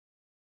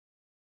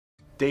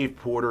Dave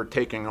Porter,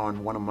 taking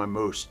on one of my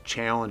most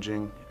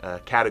challenging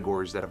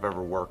categories that I've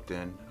ever worked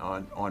in.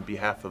 On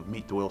behalf of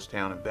Meet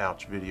Doylestown and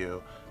Vouch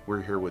Video,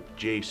 we're here with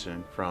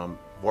Jason from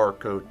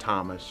Varcoe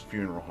Thomas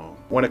Funeral Home.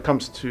 When it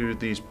comes to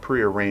these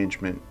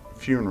prearrangement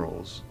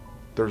funerals,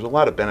 there's a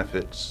lot of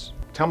benefits.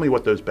 Tell me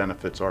what those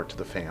benefits are to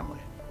the family.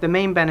 The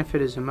main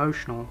benefit is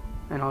emotional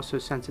and also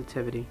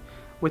sensitivity.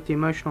 With the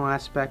emotional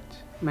aspect,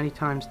 many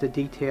times the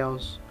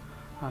details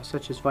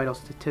such as vital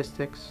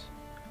statistics,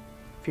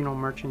 funeral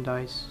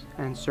merchandise,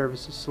 and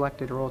services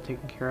selected are all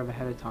taken care of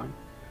ahead of time,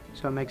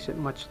 so it makes it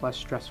much less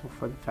stressful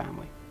for the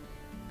family.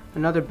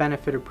 Another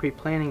benefit of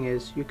pre-planning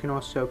is you can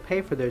also pay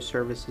for those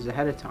services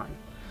ahead of time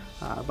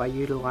by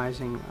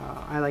utilizing,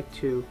 I like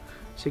to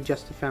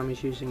suggest to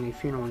families using a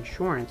funeral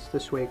insurance.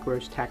 This way it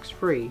grows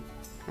tax-free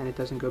and it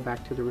doesn't go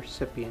back to the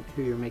recipient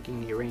who you're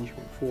making the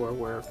arrangement for,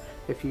 where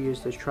if you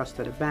use this trust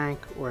at a bank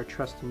or a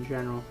trust in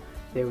general,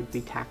 they would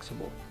be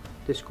taxable.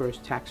 This grows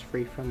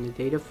tax-free from the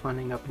date of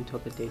funding up until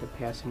the date of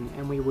passing,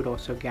 and we would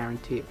also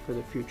guarantee it for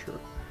the future,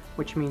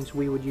 which means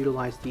we would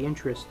utilize the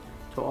interest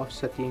to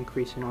offset the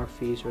increase in our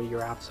fees or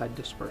your outside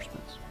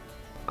disbursements.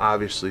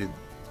 Obviously,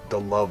 the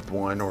loved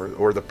one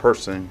or the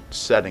person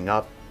setting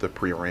up the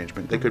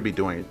prearrangement, they could be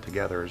doing it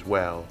together as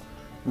well,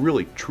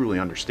 really truly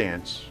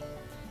understands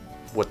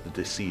what the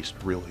deceased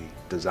really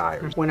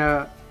desires. When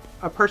a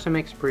person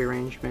makes a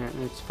prearrangement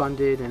and it's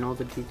funded and all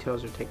the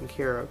details are taken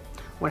care of,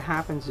 what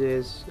happens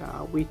is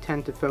we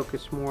tend to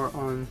focus more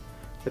on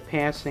the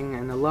passing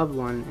and the loved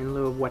one in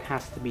lieu of what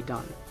has to be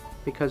done,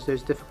 because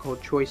those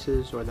difficult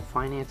choices or the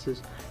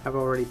finances have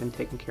already been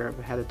taken care of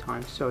ahead of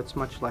time, so it's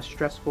much less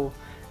stressful,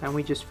 and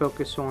we just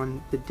focus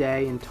on the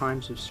day and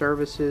times of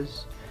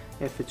services.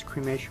 If it's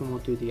cremation, we'll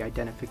do the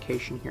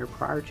identification here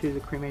prior to the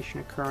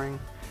cremation occurring,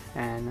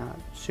 and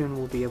soon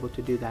we'll be able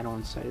to do that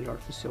on site at our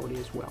facility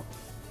as well.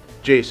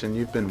 Jason,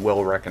 you've been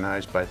well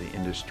recognized by the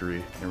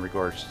industry in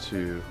regards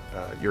to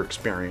your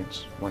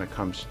experience when it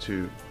comes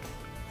to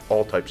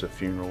all types of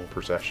funeral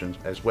processions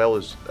as well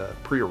as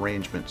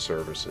prearrangement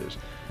services.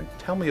 And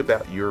tell me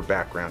about your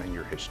background and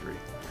your history.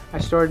 I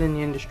started in the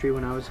industry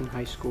when I was in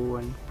high school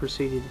and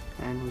proceeded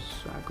and was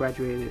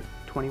graduated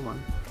at 21,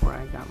 where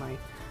I got my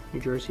New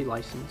Jersey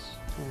license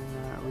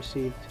and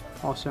received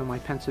also my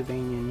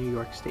Pennsylvania and New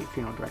York State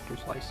funeral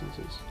director's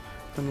licenses.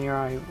 From there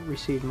I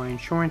received my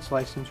insurance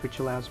license, which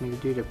allows me to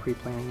do the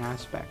pre-planning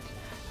aspect.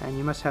 And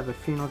you must have a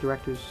funeral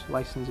director's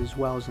license as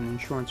well as an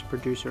insurance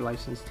producer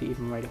license to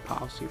even write a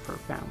policy for a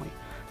family.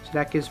 So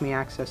that gives me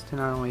access to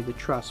not only the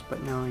trust,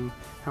 but knowing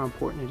how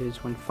important it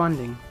is when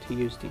funding to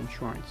use the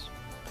insurance.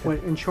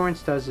 What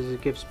insurance does is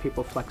it gives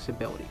people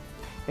flexibility.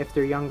 If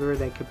they're younger,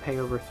 they could pay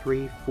over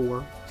 3,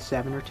 4,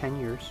 7, or 10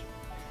 years.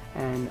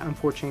 And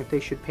unfortunately, if they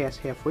should pass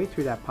halfway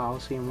through that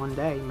policy in one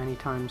day, many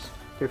times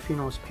their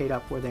funeral is paid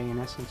up where they in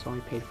essence only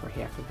paid for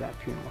half of that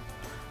funeral.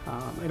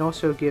 It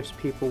also gives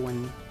people,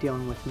 when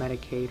dealing with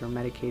Medicaid or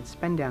Medicaid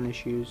spend down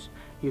issues,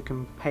 you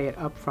can pay it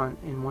up front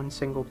in one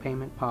single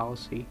payment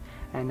policy,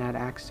 and that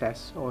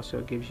access also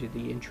gives you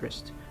the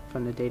interest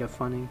from the date of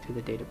funding to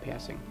the date of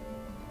passing.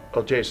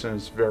 Well, Jason,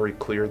 it's very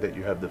clear that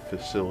you have the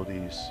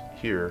facilities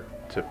here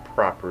to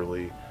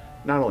properly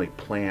not only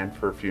plan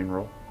for a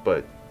funeral,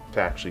 but to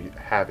actually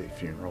have a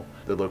funeral.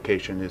 The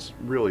location is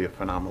really a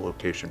phenomenal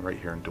location right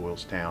here in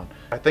Doylestown.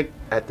 I think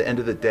at the end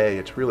of the day,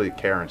 it's really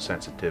care and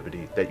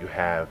sensitivity that you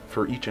have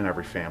for each and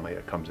every family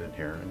that comes in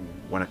here. And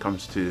when it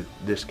comes to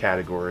this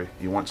category,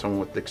 you want someone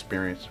with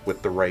experience,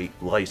 with the right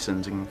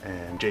licensing,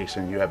 and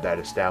Jason, you have that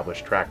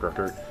established track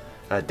record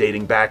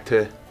dating back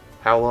to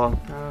how long?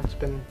 It's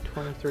been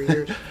 23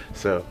 years.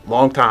 So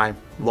long time,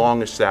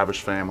 long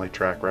established family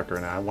track record,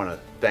 and I want to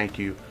thank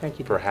you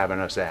for having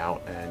us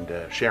out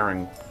and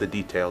sharing the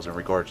details in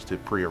regards to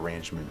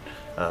prearrangement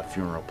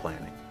funeral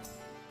planning.